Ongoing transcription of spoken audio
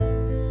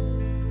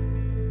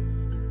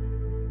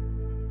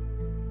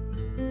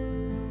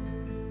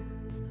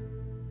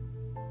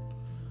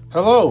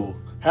Hello,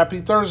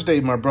 happy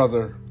Thursday, my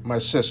brother, my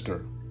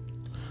sister.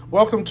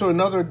 Welcome to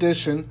another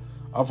edition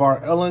of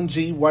our Ellen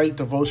G. White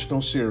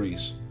devotional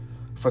series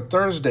for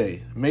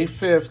Thursday, May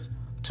 5th,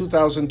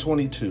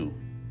 2022.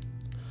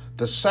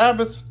 The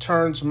Sabbath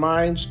turns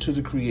minds to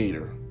the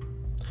Creator.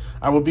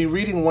 I will be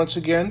reading once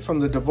again from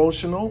the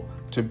devotional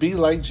To Be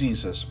Like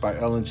Jesus by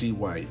Ellen G.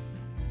 White.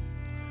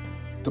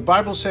 The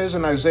Bible says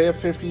in Isaiah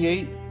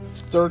 58,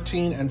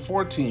 13 and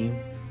 14,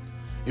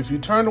 "If you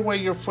turn away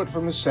your foot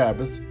from the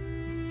Sabbath,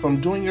 from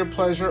doing your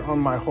pleasure on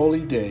my holy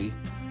day,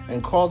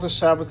 and call the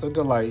Sabbath a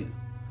delight,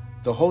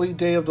 the holy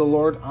day of the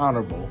Lord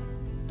honorable,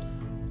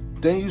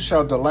 then you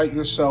shall delight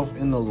yourself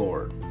in the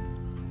Lord."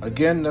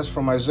 Again, that's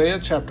from Isaiah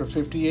chapter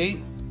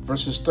 58,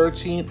 verses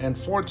 13 and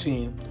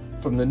 14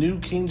 from the New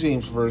King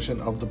James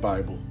Version of the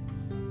Bible.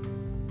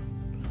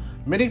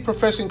 Many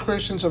professing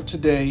Christians of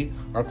today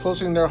are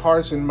closing their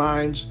hearts and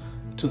minds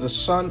to the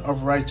Sun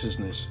of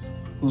Righteousness,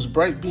 whose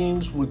bright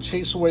beams would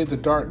chase away the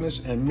darkness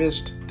and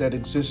mist that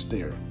exists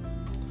there.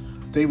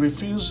 They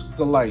refuse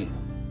the light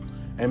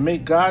and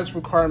make God's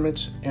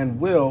requirements and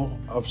will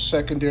of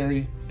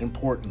secondary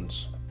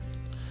importance.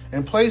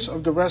 In place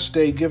of the rest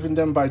day given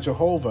them by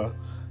Jehovah,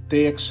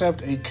 they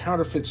accept a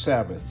counterfeit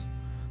Sabbath.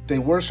 They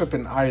worship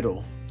an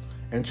idol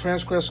and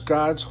transgress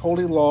God's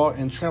holy law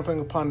in trampling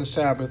upon the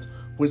Sabbath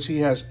which he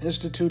has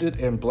instituted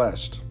and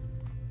blessed.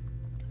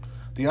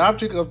 The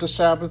object of the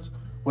Sabbath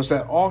was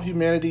that all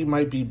humanity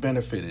might be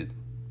benefited.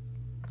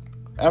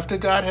 After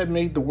God had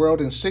made the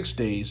world in 6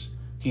 days,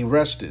 he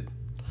rested,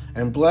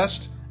 and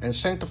blessed and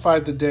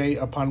sanctified the day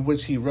upon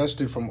which he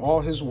rested from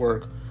all his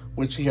work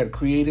which he had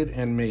created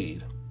and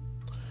made.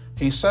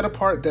 He set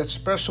apart that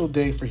special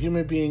day for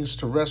human beings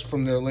to rest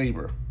from their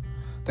labor,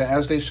 that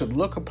as they should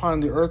look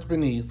upon the earth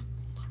beneath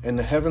and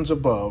the heavens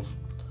above,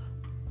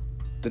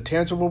 the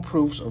tangible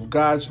proofs of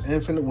God's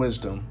infinite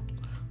wisdom,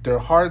 their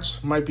hearts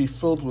might be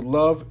filled with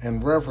love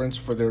and reverence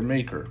for their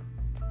Maker.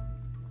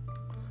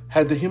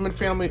 Had the human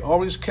family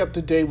always kept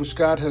the day which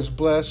God has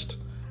blessed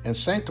and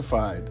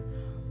sanctified,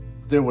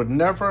 there would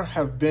never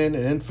have been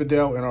an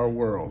infidel in our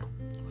world,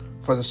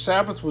 for the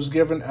Sabbath was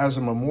given as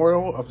a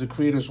memorial of the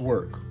Creator's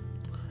work.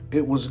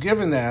 It was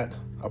given that,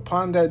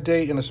 upon that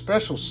day in a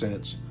special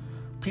sense,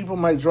 people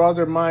might draw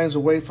their minds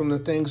away from the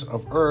things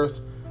of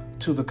earth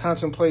to the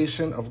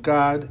contemplation of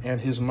God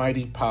and his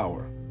mighty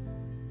power.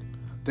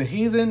 The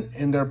heathen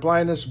in their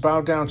blindness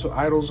bow down to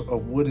idols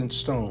of wood and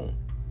stone.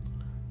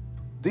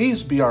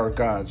 "These be our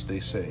gods," they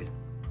say.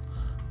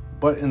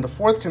 But in the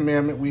fourth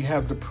commandment, we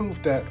have the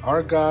proof that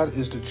our God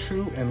is the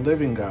true and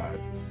living God.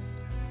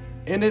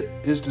 In it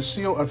is the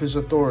seal of his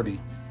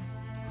authority.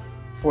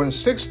 For in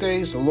 6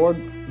 days the Lord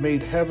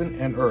made heaven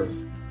and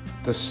earth,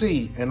 the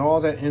sea and all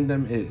that in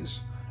them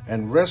is,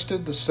 and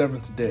rested the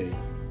seventh day.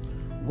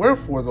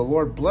 Wherefore the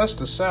Lord blessed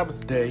the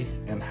Sabbath day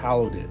and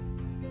hallowed it.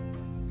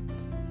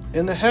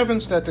 In the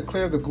heavens that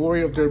declare the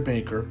glory of their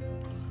Maker,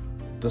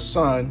 the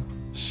sun,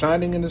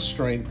 shining in his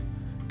strength,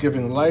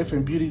 giving life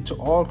and beauty to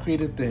all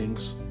created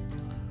things,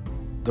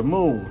 the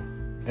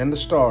moon and the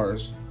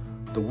stars,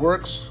 the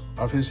works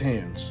of his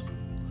hands,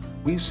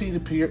 we see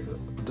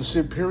the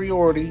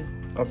superiority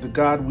of the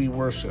God we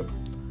worship.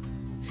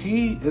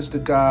 He is the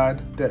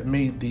God that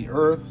made the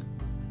earth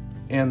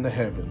and the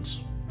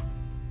heavens.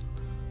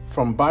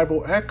 From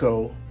Bible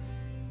Echo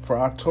for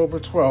October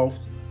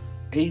 12th,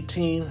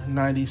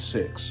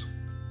 1896.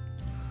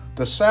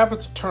 The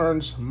Sabbath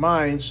turns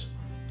minds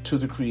to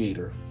the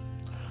Creator.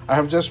 I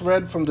have just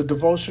read from the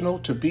devotional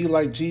To Be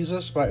Like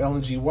Jesus by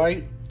Ellen G.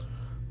 White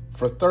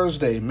for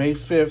Thursday, May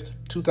 5th,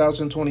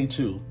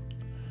 2022.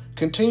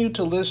 Continue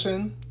to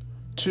listen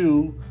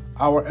to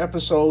our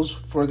episodes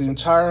for the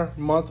entire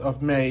month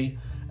of May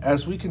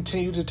as we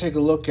continue to take a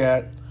look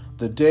at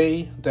the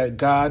day that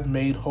God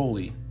made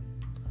holy.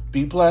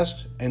 Be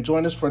blessed and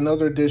join us for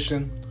another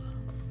edition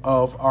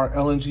of our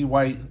Ellen G.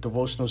 White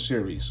devotional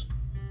series.